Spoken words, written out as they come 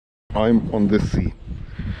I'm on the sea,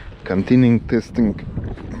 continuing testing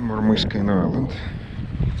mormishka in Ireland.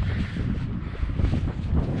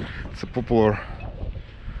 It's a popular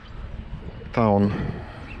town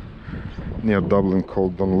near Dublin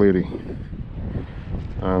called Dunleary,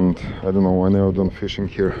 and I don't know, I never done fishing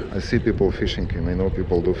here. I see people fishing and I know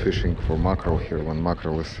people do fishing for mackerel here when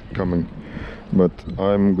mackerel is coming, but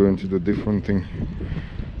I'm going to do different thing,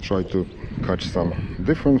 try to catch some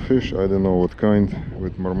different fish, I don't know what kind,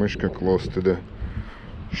 with mormishka close to the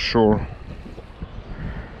shore.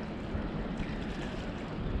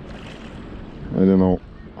 I don't know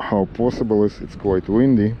how possible is, it's quite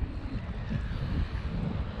windy,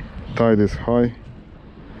 tide is high,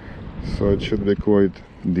 so it should be quite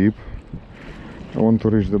deep. I want to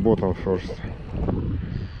reach the bottom first.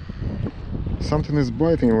 Something is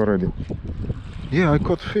biting already. Yeah, I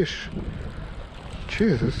caught fish.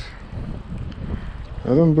 Jesus, I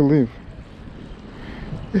don't believe.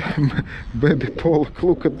 Yeah, baby pollock,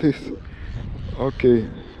 look at this. Okay,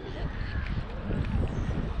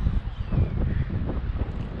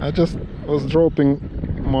 I just was dropping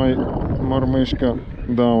my mormishka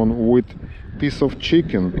down with piece of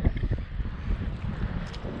chicken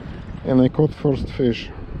and I caught first fish.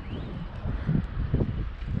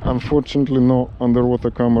 Unfortunately no underwater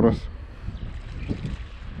cameras,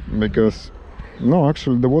 because no,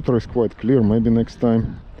 actually the water is quite clear. Maybe next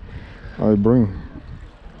time I bring.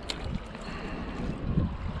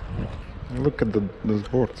 Look at those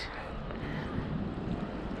boards.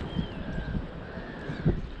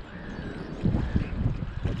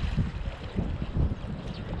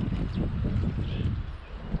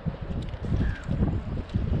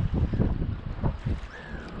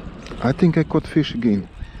 I think I caught fish again.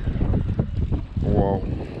 Wow,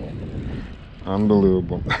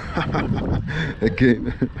 unbelievable.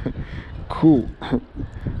 Again. Cool.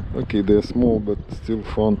 Okay, they're small but still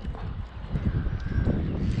fun.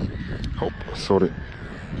 Oh, sorry.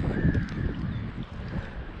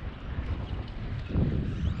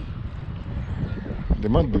 There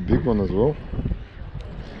might be a big one as well.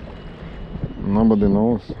 Nobody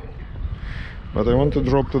knows. But I want to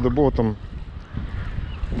drop to the bottom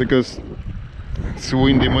because it's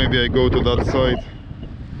windy. Maybe I go to that side.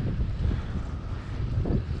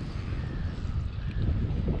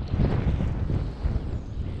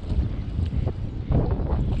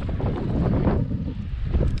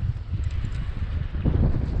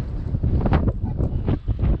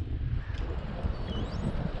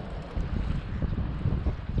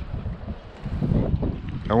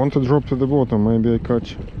 I want to drop to the bottom. Maybe I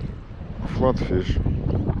catch a flatfish.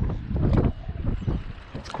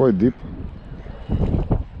 It's quite deep.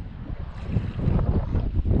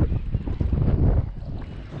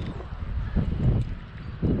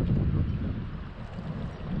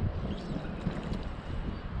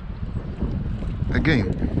 Again.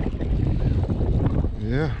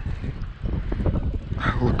 Yeah.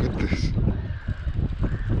 Look at this.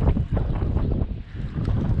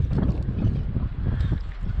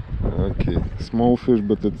 Okay, small fish,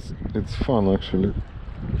 but it's fun actually.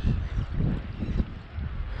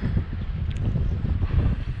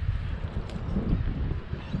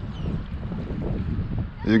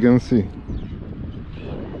 You can see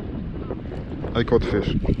I caught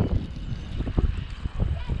fish.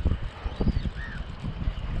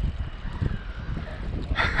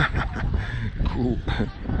 Cool.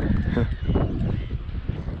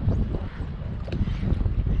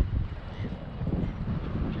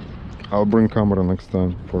 I'll bring camera next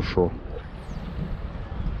time for sure.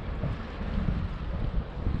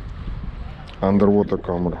 Underwater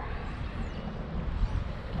camera.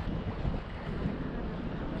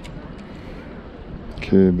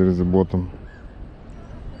 Okay, there is a bottom.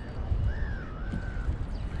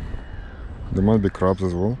 There might be crabs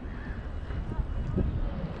as well.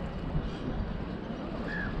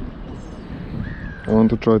 I want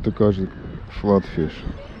to try to catch the flatfish.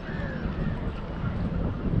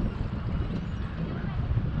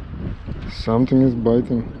 Something is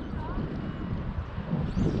biting.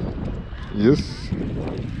 Yes.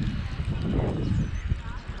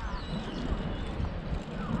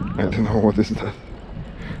 I don't know what is that.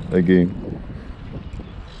 Again.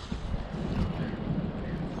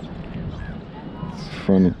 It's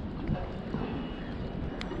funny.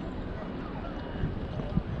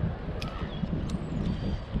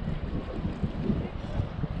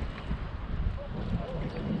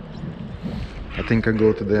 I think I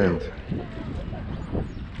go to the end.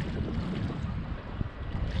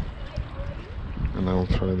 And I'll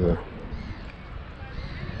try there.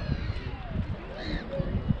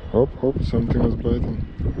 Hop, hop, something is biting.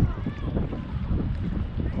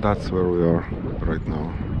 That's where we are right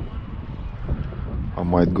now. I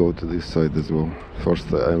might go to this side as well.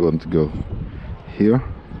 First I want to go here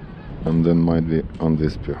and then might be on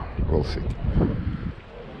this pier. We'll see.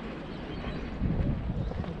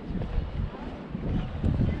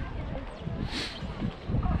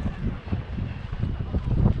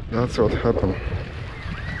 That's what happened.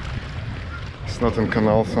 It's not in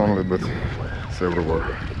canals only, but it's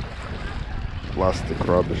everywhere. Plastic,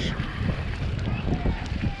 rubbish,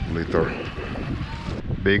 litter.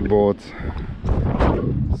 Big boats,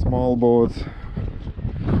 small boats,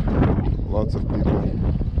 lots of people.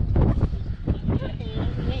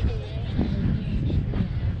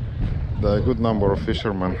 There are a good number of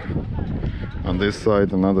fishermen on this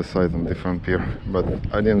side, another side, on different pier, but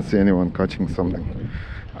I didn't see anyone catching something.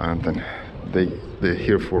 And then they're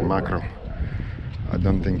here for mackerel. I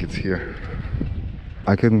don't think it's here.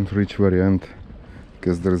 I couldn't reach very end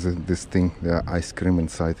because there's this thing, there are ice cream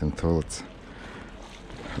inside and toilets.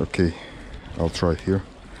 Okay, I'll try here,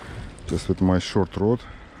 just with my short rod.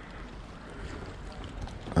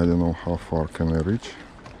 I don't know how far can I reach.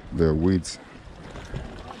 There are weeds.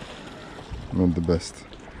 Not the best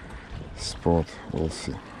spot, we'll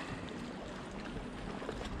see.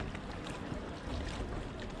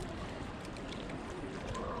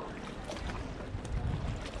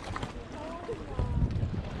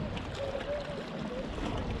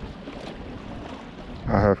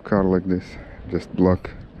 I have car like this, just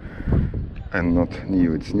black and not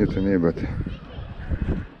new. It's new to me, but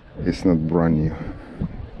it's not brand new.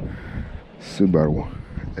 Subaru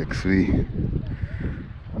XV.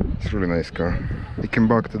 It's a really nice car. We came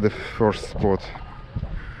back to the first spot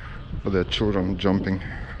for the children jumping.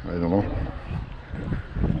 I don't know.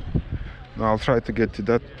 Now I'll try to get to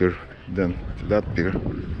that pier, then to that pier.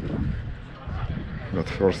 But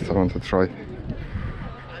first I want to try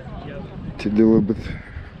to do a little bit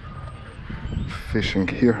fishing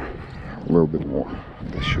here. A little bit more.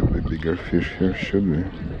 There should be bigger fish here, should be.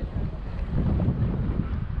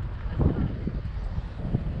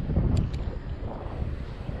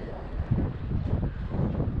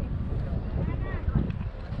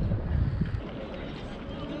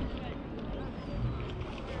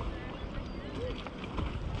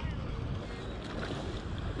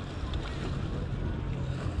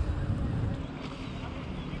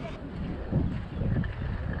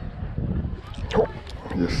 Oh,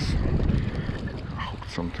 yes. I hope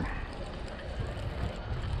it's something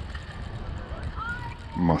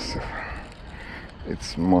massive.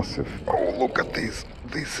 It's massive. Oh, look at this.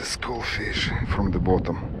 This is cool fish from the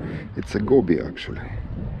bottom. It's a goby actually.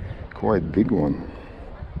 Quite big one.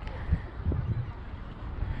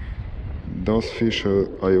 Those fish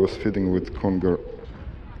I was feeding with conger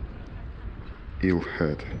eel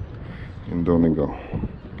head in Donegal.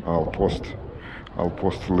 I'll post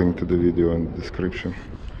a link to the video in the description.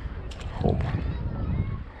 Hope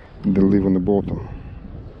they live on the bottom.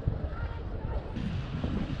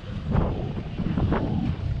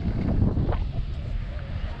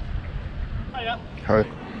 Hiya. Hi.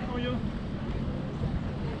 How are you?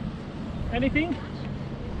 Anything?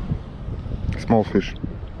 Small fish.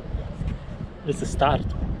 It's a start.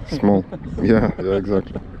 Small. Yeah,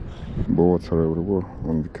 exactly. Boats are everywhere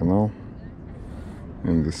on the canal,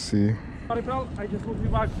 in the sea. Sorry, pal. I just will be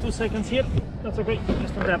back 2 seconds here. That's okay.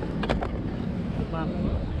 Just on that. Good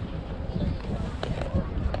man.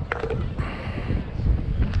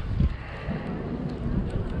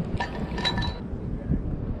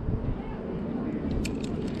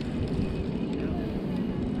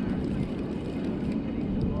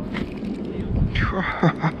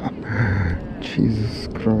 Jesus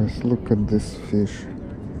Christ, look at this fish.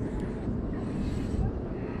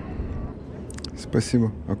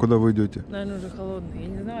 Спасибо. А куда вы идете? Наверное, уже холодный. Я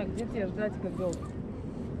не знаю, где тебя ждать, как долго.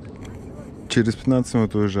 Через 15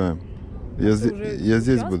 минут уезжаем. Я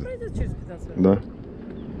здесь Час буду. пройдет через 15 минут? Да.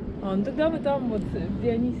 А, ну тогда мы там, вот,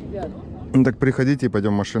 где они сидят. Ну так приходите и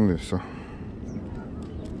пойдем в машину и все.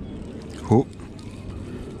 Who?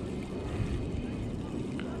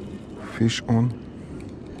 Fish on.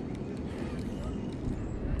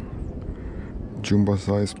 Jumbo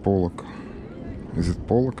size pollock. Is it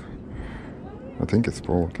pollock? I think it's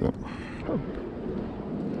pollock, yeah.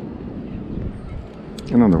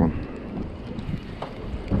 Another one.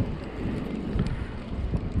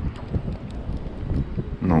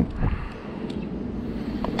 No.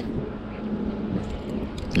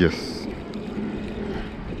 Yes.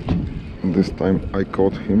 This time I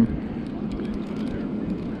caught him.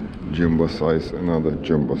 Jumbo size, another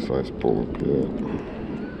jumbo size pollock, yeah.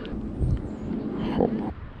 Hop.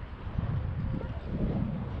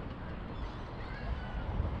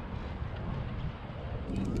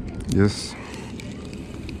 Yes.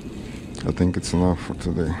 I think it's enough for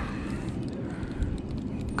today.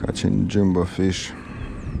 Catching jumbo fish.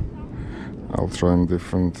 I'll try in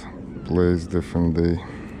different place, different day.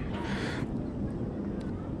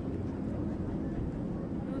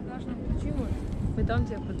 Мы там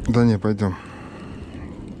тебя подождем. Да не, пойдем.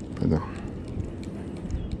 Пойдем.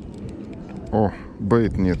 О,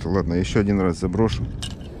 бейт нету. Ладно, еще один раз заброшу.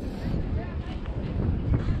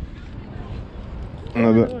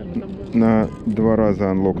 Надо на 2 раза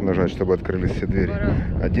unlock нажать, чтобы открылись все двери. 2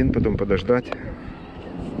 раза. Один, потом подождать.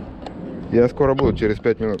 Я скоро буду, через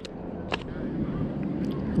 5 минут.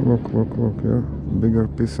 Look, yeah. Bigger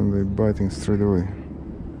piece and they biting straight away.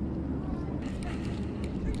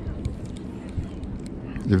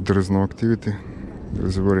 If there is no activity, there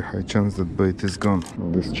is a very high chance that bait is gone.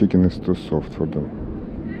 This chicken is too soft for them.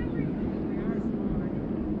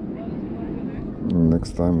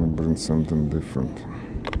 Next time I bring something different.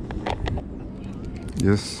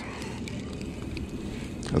 Yes,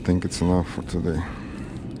 I think it's enough for today.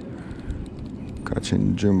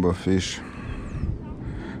 Catching jumbo fish.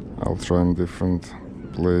 I'll try in different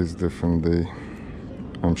place, different day.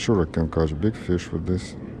 I'm sure I can catch big fish with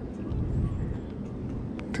this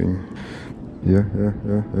thing. Yeah.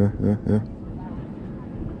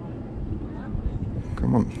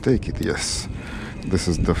 Come on, take it, yes. This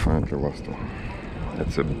is definitely last one.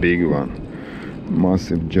 It's a big one.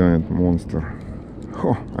 Massive giant monster.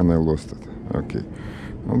 Oh, and I lost it. Okay.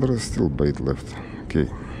 Well, there is still bait left. Okay.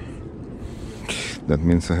 That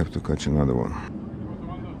means I have to catch another one.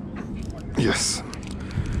 Yes.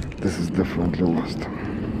 This is definitely lost.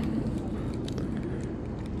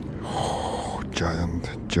 Oh,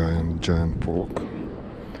 giant pork.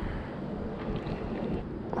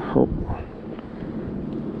 Hop.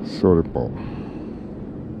 Sorry, Paul.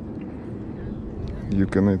 You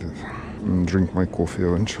can eat it and drink my coffee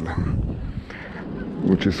eventually,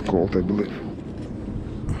 which is cold, I believe.